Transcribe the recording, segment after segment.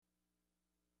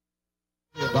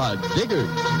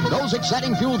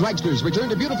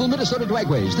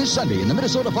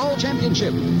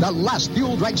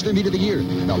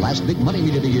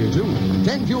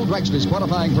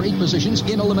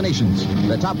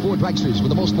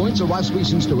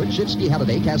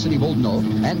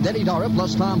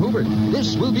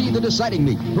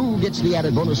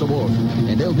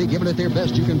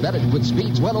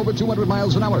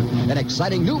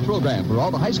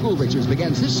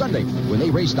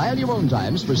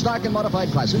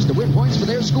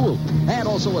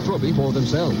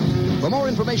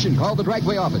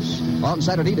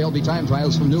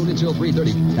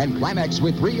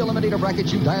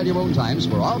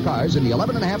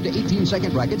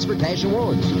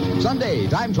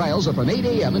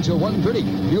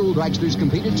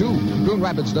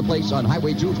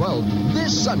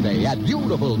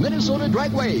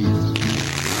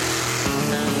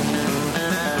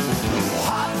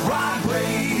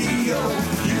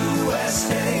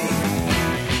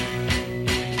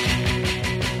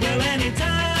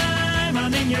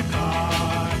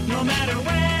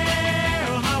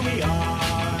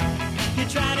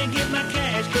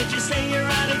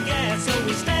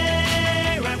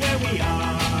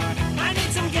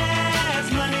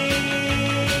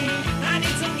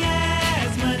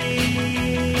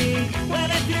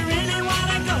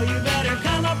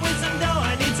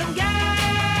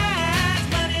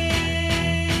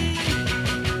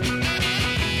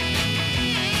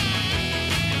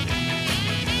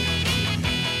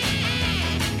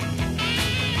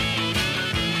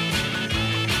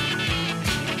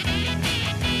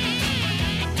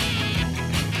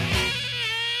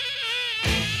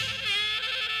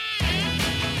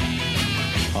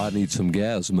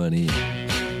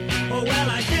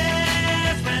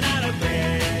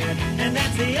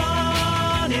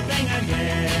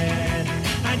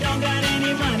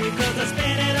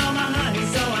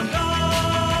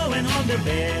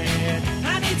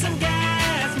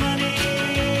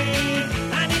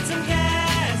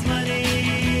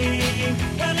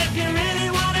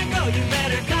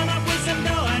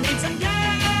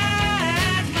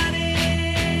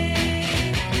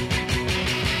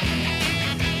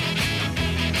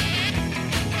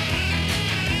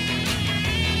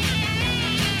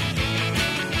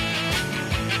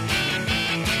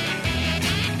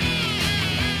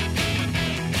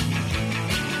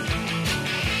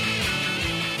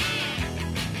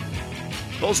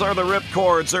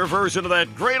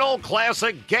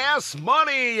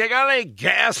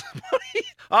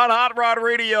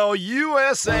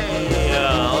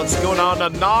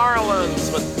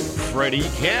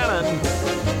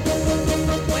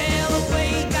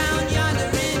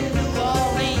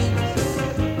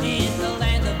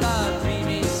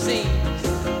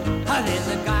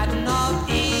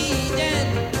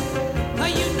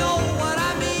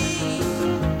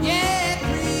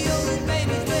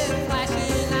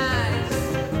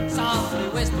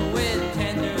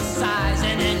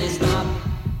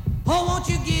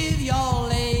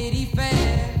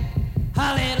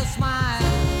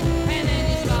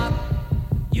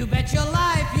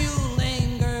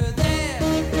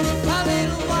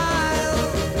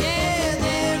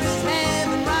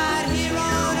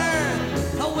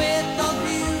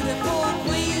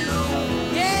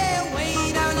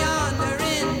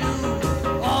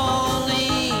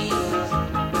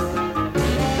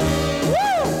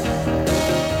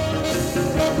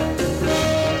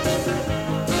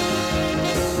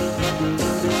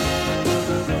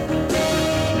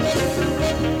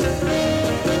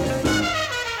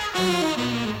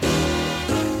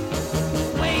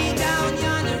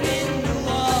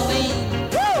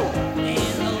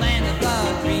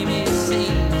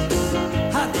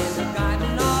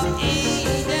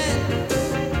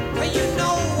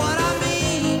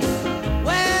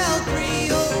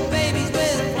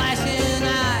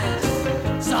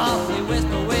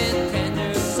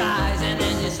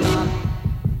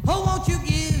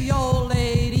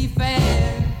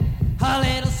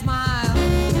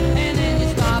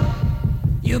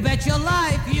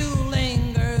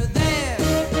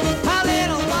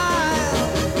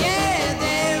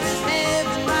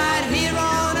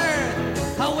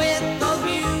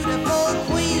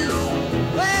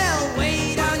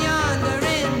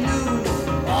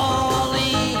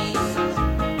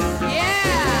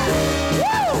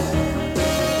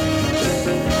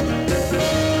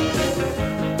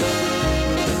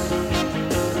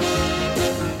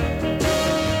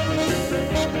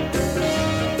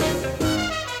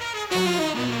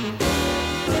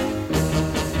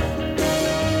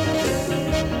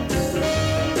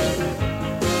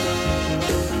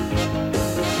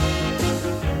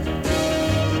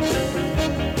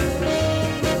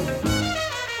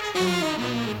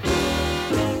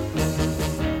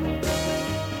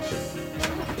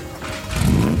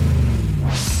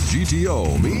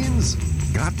Radio means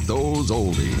got those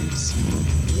oldies.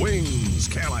 Wings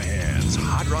Callahan's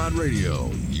Hot Rod Radio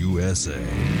USA.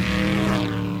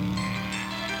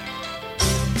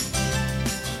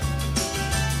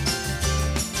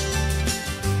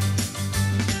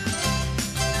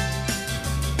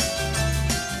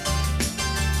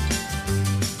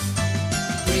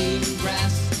 Green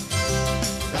grass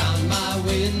round my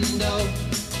window,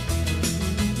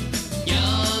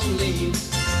 young leaves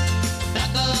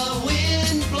that the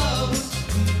wind blows.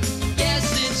 Yes,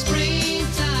 it's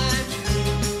springtime,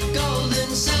 golden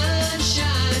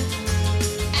sunshine,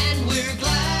 and we're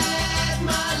glad,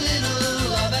 my little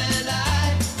love and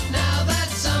I, now that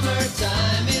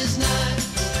summertime is nigh.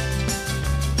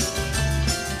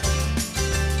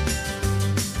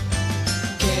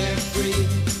 Carefree,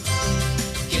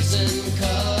 kissing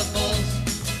couples,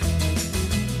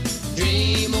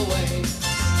 dream away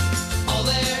all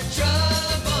their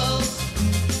troubles.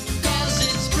 'Cause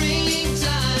it's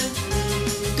springtime,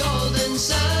 golden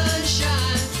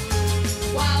sunshine,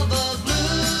 while the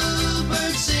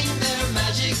bluebirds sing their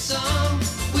magic song.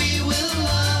 We will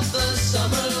love the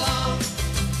summer long.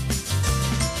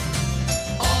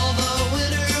 All the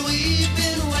winter we've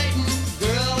been waiting,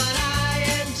 girl and I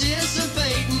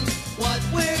anticipating what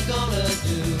we're gonna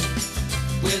do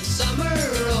with summer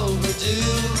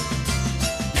overdue.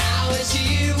 Now it's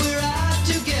here, we're out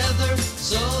together,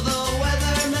 so the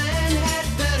weatherman had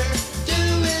better do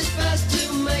his best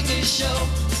to make a show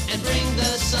and bring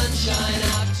the sunshine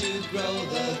out to grow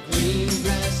the green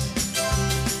grass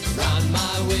round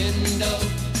my window.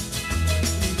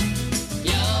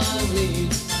 Young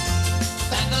leaves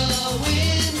that the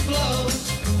wind blows.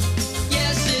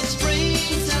 Yes, it's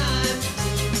springtime,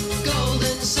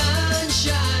 golden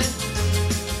sunshine,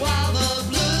 while the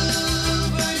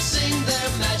bluebirds sing their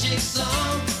magic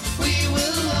song. We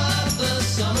will love the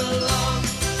summer long.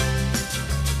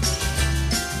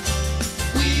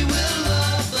 We will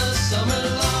love the summer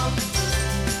long.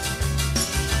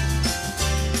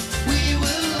 We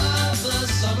will love the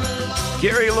summer long.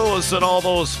 Gary Lewis and all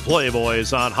those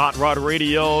Playboys on Hot Rod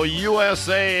Radio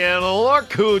USA. And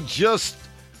look who just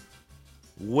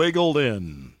wiggled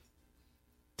in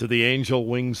to the Angel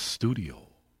Wings studio.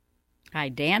 I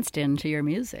danced into your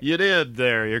music. You did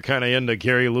there. You're kind of into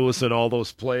Gary Lewis and all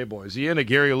those Playboys. You into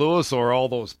Gary Lewis or all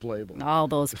those Playboys? All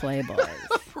those Playboys.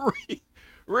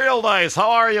 Real nice.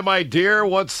 How are you, my dear?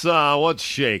 What's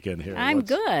shaking here? I'm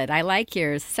good. I like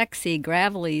your sexy,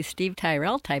 gravelly Steve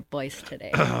Tyrell type voice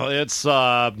today. It's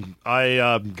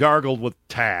I gargled with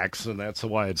Tax, and that's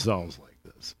why it sounds like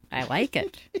this. I like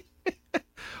it.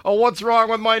 Oh, what's wrong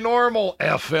with my normal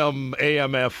FM,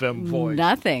 AM, FM voice?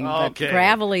 Nothing, but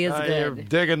gravelly is You're good.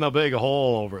 digging the big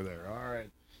hole over there.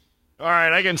 All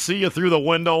right, I can see you through the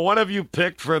window. What have you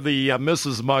picked for the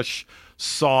Mrs. Mush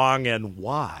song, and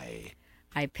why?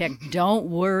 I picked Don't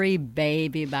Worry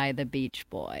Baby by the Beach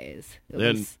Boys. It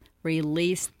was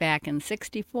released back in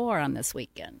 '64 on this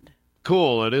weekend.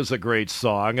 Cool, it is a great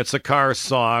song. It's a car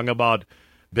song about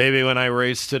baby when I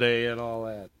race today and all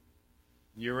that.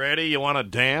 You ready? You want to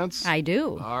dance? I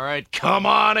do. All right, come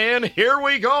on in. Here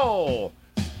we go.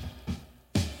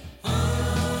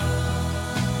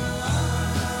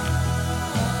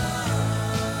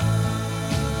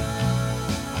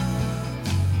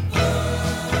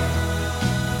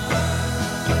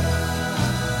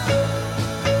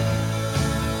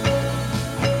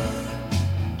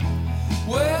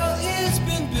 Well, it's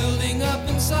been building up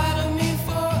inside of me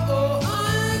for, oh,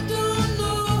 I don't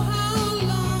know how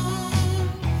long.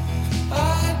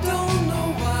 I don't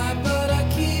know why, but I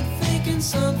keep thinking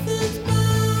something's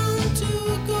bound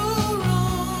to go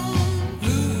wrong.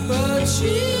 But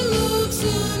she looks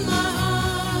in my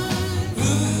eyes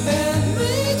and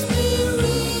makes me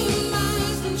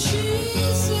realize that she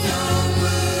said, don't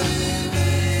worry,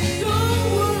 baby, don't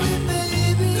worry,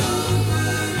 baby, don't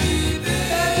worry, baby.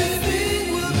 Everything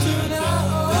will turn out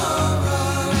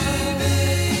alright.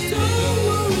 Don't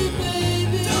worry,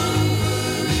 baby, don't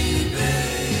worry,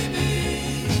 baby.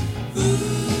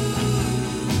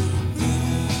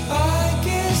 I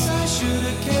guess I should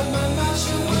have kept my mouth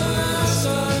shut when I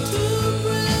started to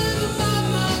break.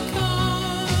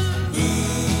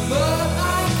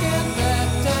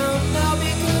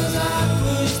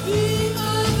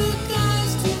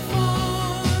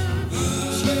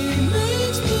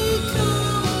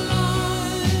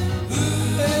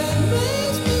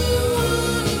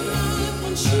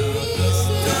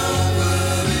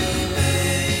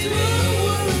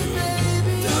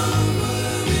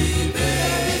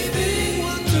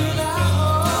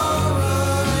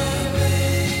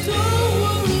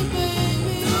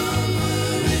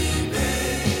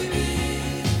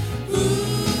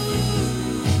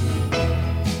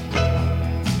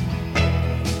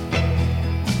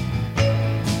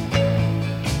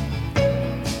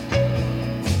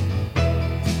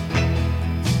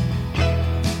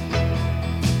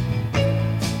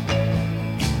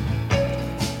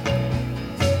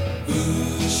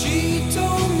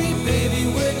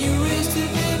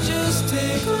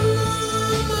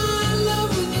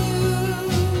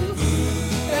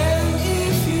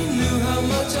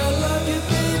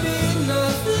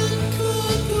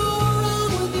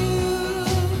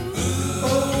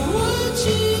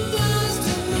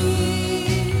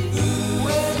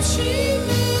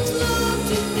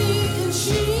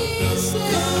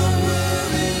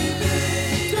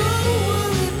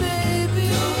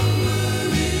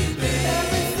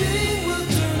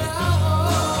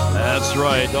 That's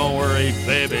right. Don't worry,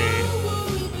 baby.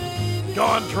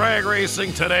 Gone drag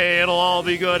racing today. It'll all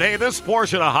be good. Hey, this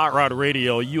portion of Hot Rod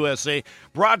Radio USA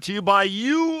brought to you by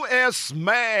US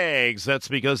Mags. That's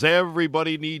because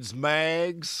everybody needs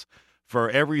mags for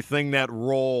everything that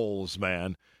rolls,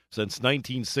 man. Since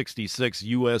 1966,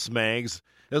 US Mags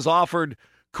has offered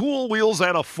cool wheels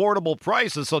at affordable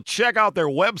prices. So check out their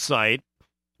website,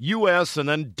 US and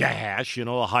then dash,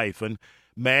 a hyphen,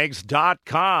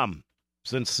 mags.com.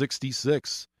 Since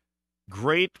 66.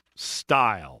 Great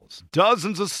styles,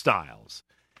 dozens of styles.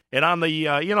 And on the,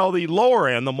 the lower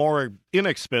end, the more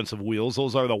inexpensive wheels,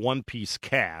 those are the one-piece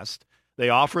cast. They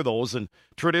offer those in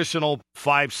traditional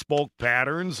 5-spoke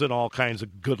patterns and all kinds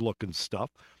of good-looking stuff.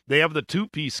 They have the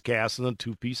 2-piece cast and the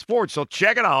 2-piece forge. So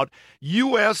check it out,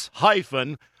 us-mags.com.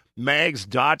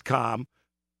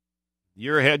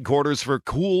 Your headquarters for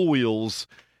cool wheels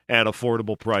at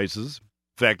affordable prices.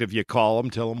 In fact, if you call them,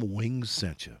 tell them Wings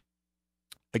sent you.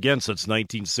 Again, since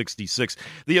 1966.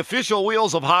 The official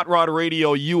wheels of Hot Rod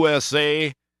Radio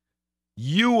USA,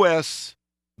 usmags.com.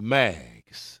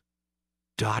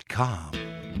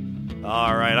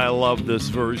 All right, I love this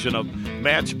version of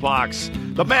Matchbox.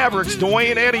 The Mavericks,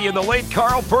 Dwayne Eddy, and the late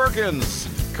Carl Perkins.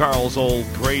 Carl's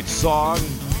old great song.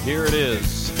 Here it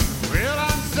is. Well,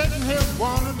 I'm sitting here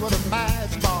wondering what a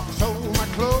matchbox hold my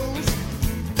clothes.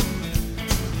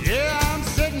 Yeah, I'm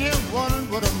sitting here wondering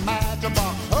what a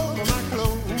matchbox hold my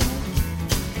clothes.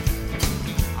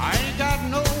 I ain't got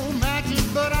no matches,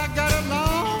 but I got a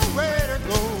long way to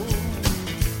go.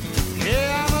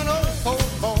 Yeah, I'm an old poor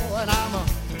boy and I'm a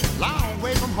long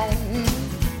way from home.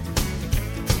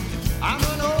 I'm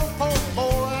an old poor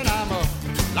boy and I'm a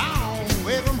long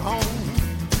way from home.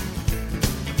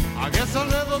 I guess I'll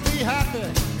never be happy.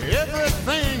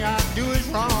 Everything I do is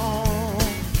wrong.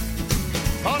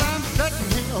 But I'm sitting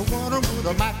here wondering what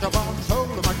a matchbox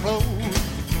hold my clothes.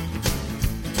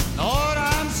 Lord,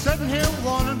 I'm sitting here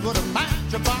wondering what a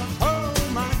matchbox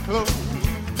hold my clothes.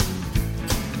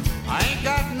 I ain't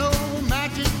got no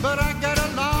matches, but I got a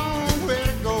long way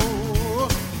to go.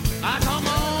 Now come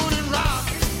on and rock.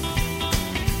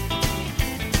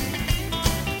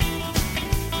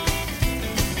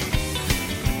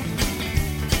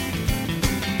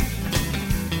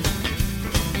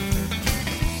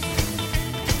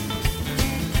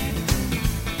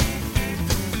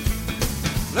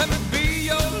 Let me be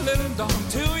your little dog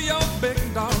till your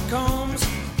big dog comes.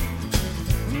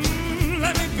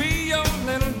 Let me be your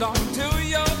little dog till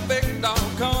your big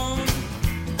dog comes.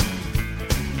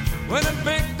 When a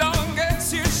big dog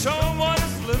gets here, show what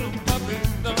his little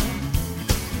puppy's done.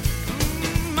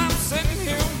 I'm sitting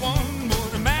here one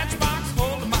with a matchbox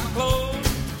holding my clothes.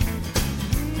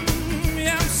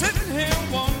 Yeah, I'm sitting here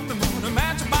one with a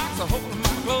matchbox holding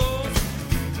my clothes.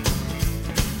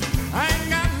 I ain't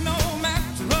got no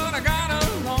match, but I got a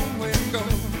long way to go.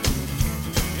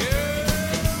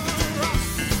 Yeah, rock.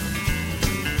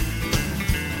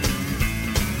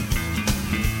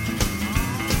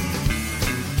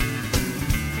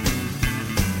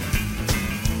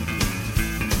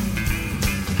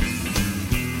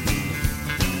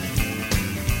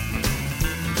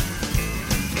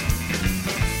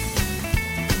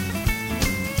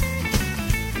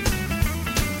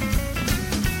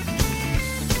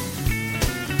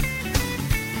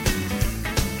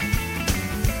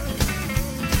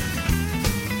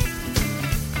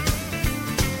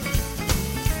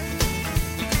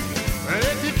 Well,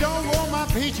 if you don't want my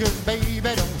peaches,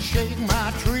 baby, don't shake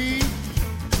my tree.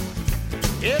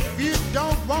 If you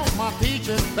don't want my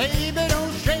peaches, baby,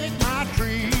 don't shake my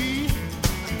tree.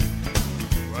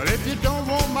 Well, if you don't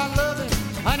want my loving,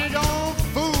 honey, don't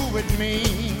fool with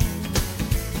me.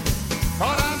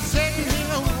 Cause I'm sitting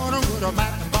here wondering what a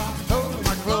matchbox hold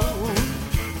my clothes.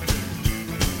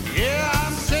 Yeah,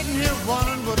 I'm sitting here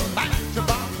wondering what a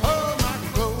matchbox hold my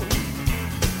clothes.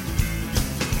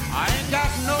 I ain't got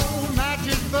no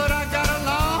matches, but I got a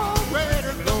long way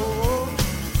to go.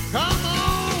 Come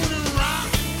on and rock.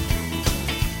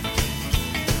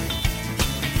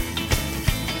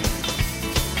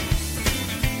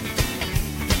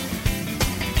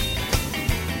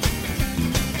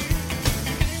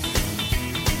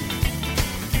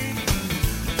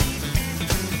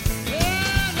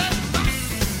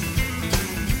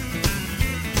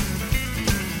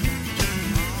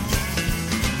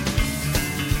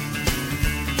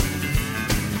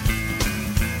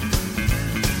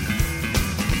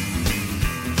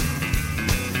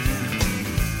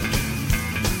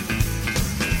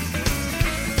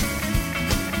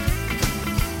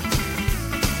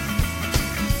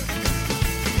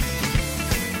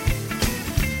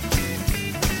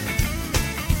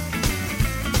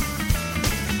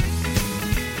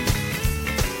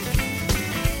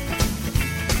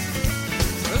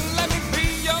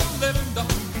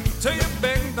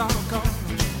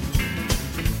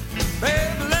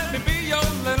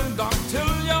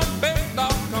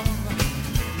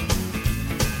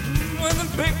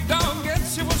 big dog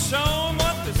gets you, will show him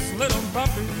what this little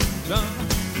puppy's done.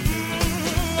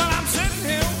 Well, I'm sitting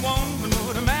here wondering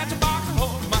would a matchbox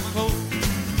hold my clothes?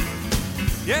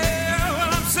 Yeah,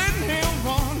 well, I'm sitting here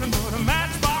wondering would a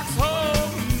matchbox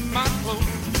hold my clothes?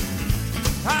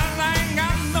 I ain't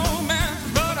got no man,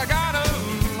 but I got a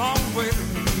long way to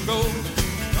go.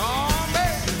 Oh,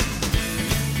 baby.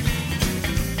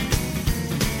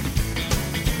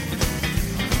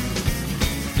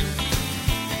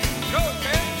 Go,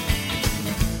 baby.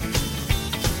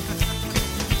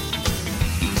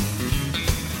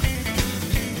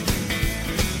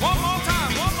 One more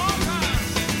time, one more time.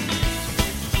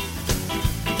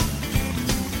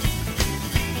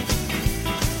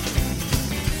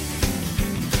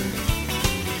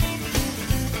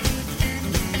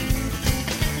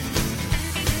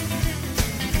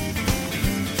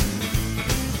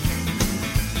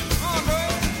 Come on, bro.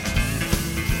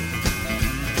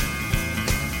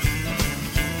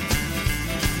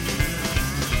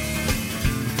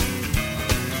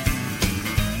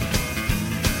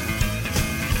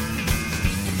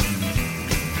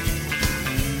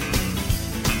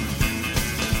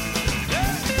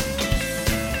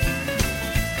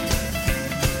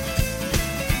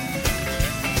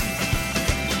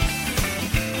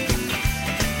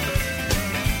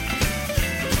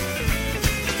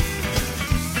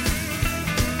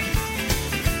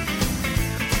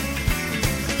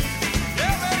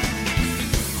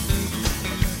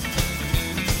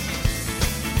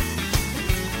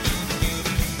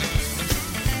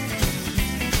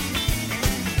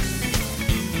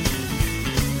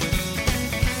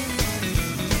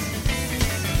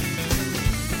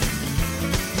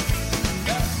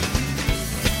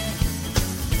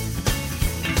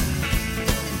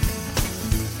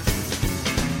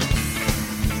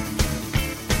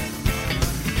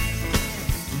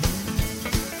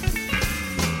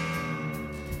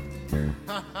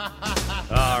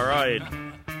 All right.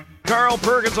 Carl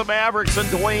Perkins of Mavericks and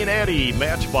Dwayne Eddy,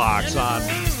 Matchbox on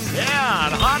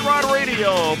Hot Rod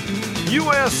Radio,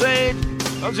 USA.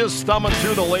 I was just thumbing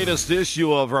through the latest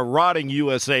issue of Rotting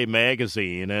USA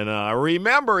magazine, and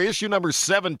remember, issue number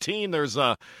 17, there's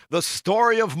The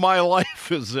Story of My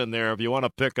Life is in there, if you want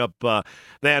to pick up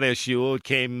that issue. It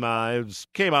came out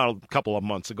a couple of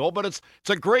months ago, but it's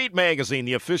a great magazine,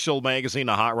 the official magazine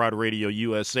of Hot Rod Radio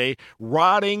USA,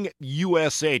 Rotting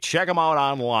USA. Check them out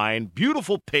online.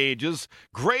 Beautiful pages,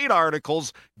 great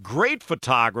articles, great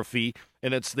photography,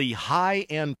 and it's the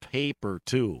high-end paper,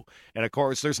 too. And, of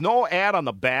course, there's no ad on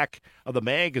the back of the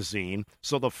magazine,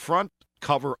 so the front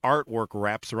cover artwork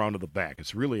wraps around to the back.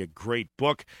 It's really a great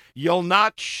book. You'll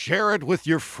not share it with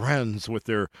your friends with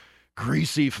their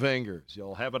greasy fingers.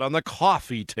 You'll have it on the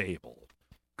coffee table.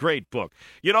 Great book.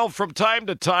 You know, from time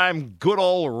to time, good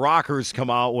old rockers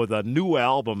come out with new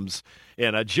albums,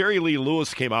 and Jerry Lee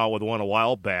Lewis came out with one a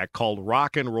while back called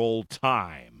Rock and Roll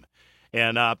Time.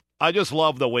 And I just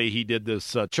love the way he did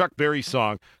this Chuck Berry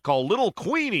song called Little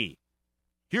Queenie.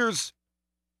 Here's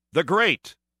the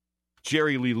great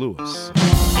Jerry Lee Lewis.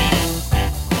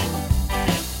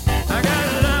 I got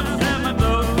a lump in my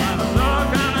throat when I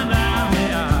walk coming down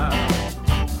the aisle.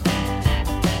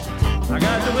 I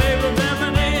got the wave of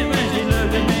lemonade when she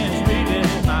looked at me and sweetly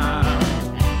smiled.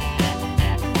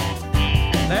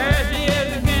 There she is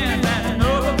again, standing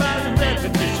over by the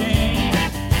breakfast machine.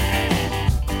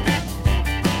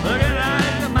 Looking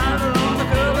like the model on the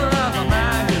cover of a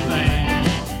magazine.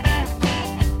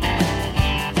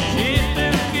 She's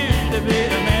too cute to be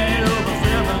the man over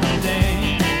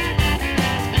 17.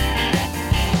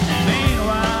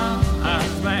 Meanwhile, I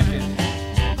spank it.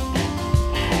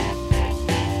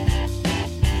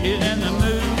 She's in the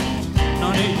mood, no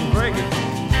need to break it.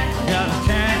 I got a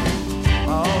chance, I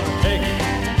ought to take it.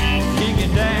 She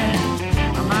can dance,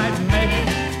 I might make it.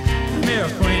 Come here,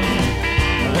 Queenie,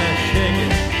 let's shake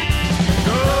it.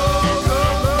 Go, go,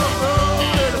 go, go,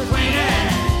 little Queenie.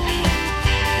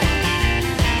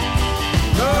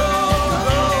 Go,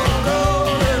 go, go,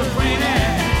 little Queenie.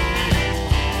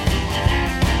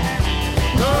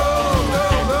 Go, go,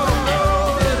 go, go,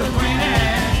 little Queenie.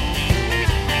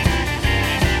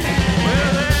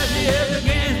 Well, there she is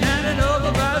again, standing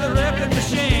over by the record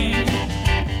machine.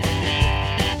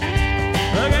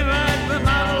 Looking like the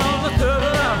model on the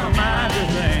cover of a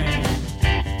magazine.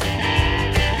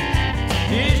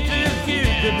 She's too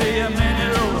cute to be a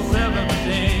minute over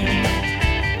 17.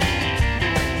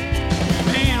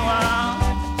 Meanwhile,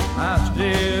 I'm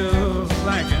still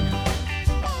thinking.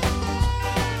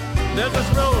 There's a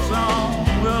slow song,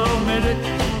 we'll admit it.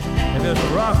 If it's a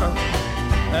rocker,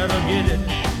 that'll get it.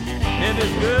 If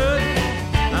it's good,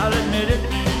 I'll admit it.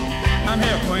 I'm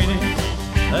here, Queenie,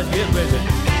 let's get with it.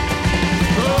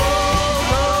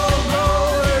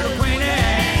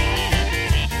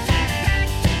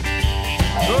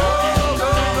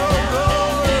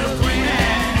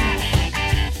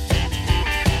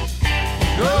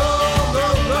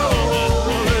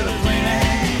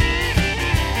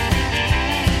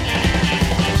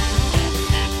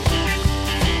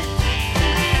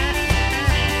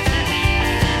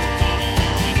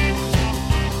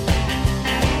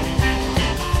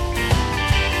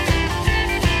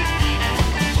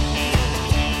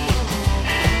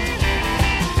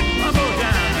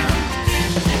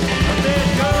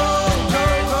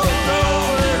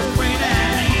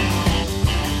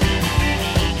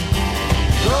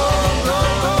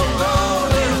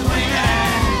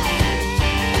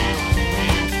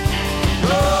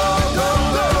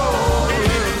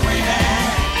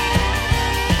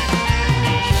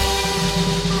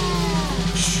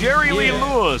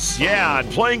 Yeah,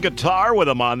 and playing guitar with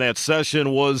him on that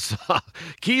session was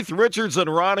Keith Richards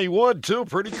and Ronnie Wood, too.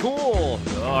 Pretty cool.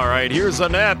 All right, here's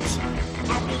Annette.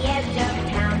 At the edge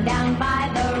of town, down by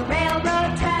the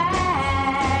railroad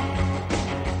track,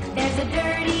 there's a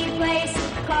dirty place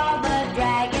called the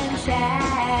Dragon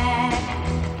Shack.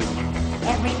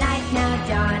 Every night now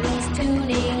Johnny's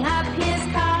tuning up his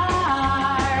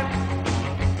car,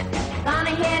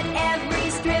 gonna hit every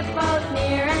strip both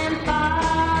near and far.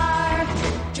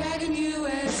 Dragon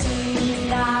USA, he's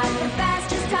got the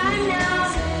fastest time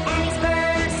now, and he's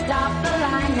first off the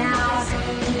line now.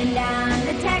 Even down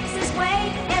the Texas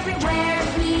way, everywhere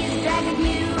he's Dragon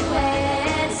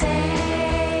USA.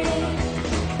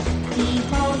 He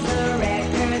holds the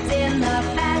records in the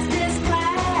fastest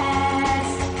class,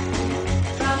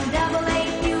 from AA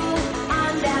fuel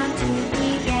on down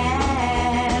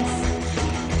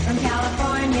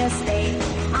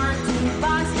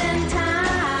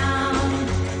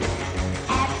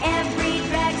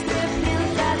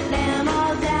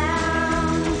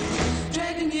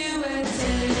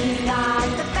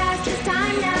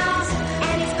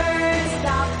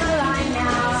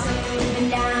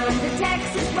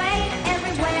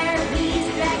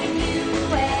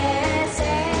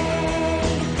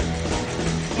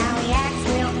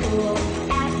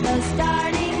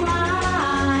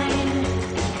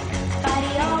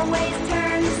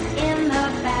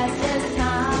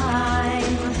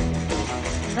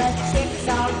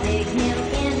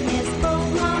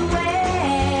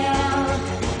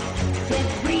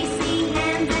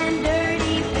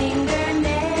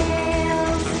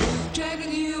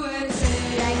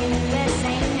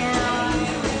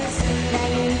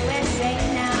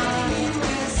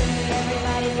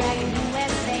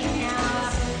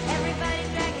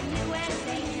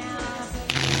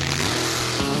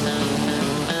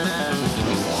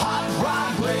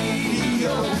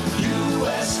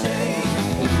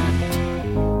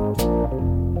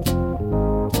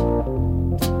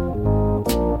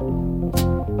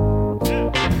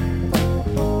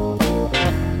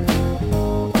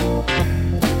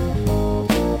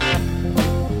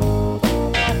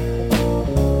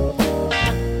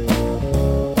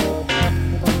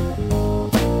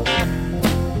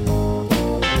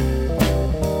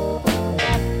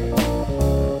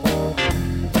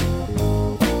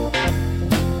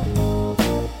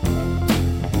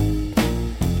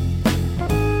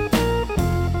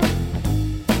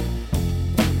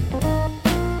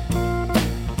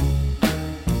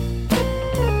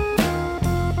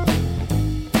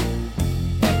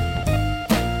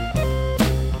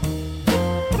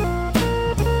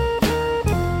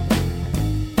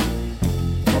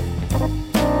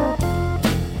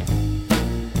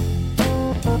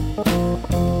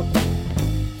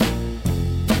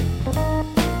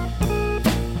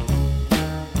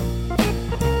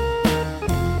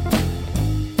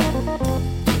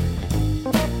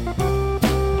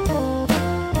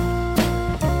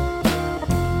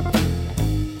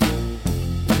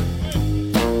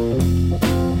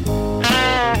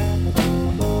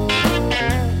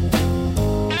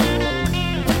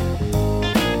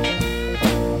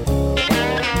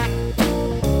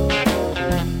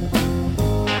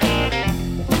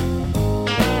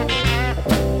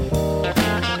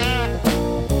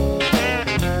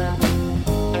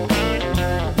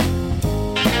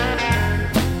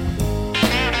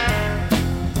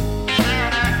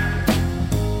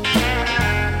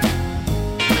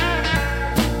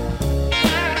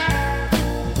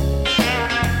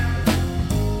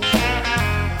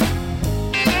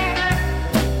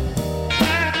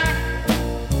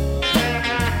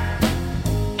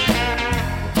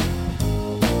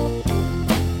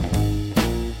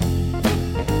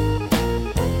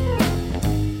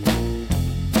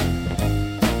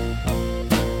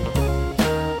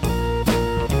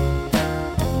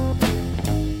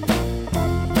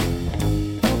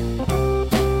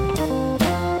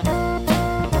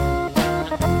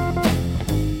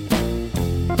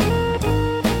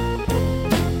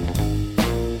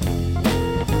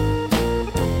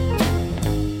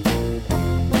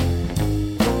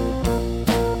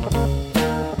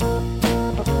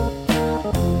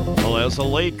the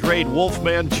late, great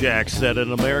Wolfman Jack said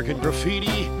in American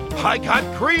Graffiti, I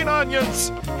got green onions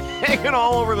hanging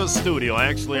all over the studio.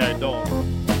 Actually, I don't.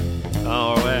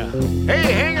 Oh, man.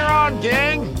 Hey, hang on,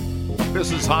 gang.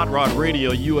 This is Hot Rod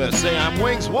Radio USA. I'm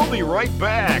Wings. We'll be right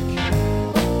back.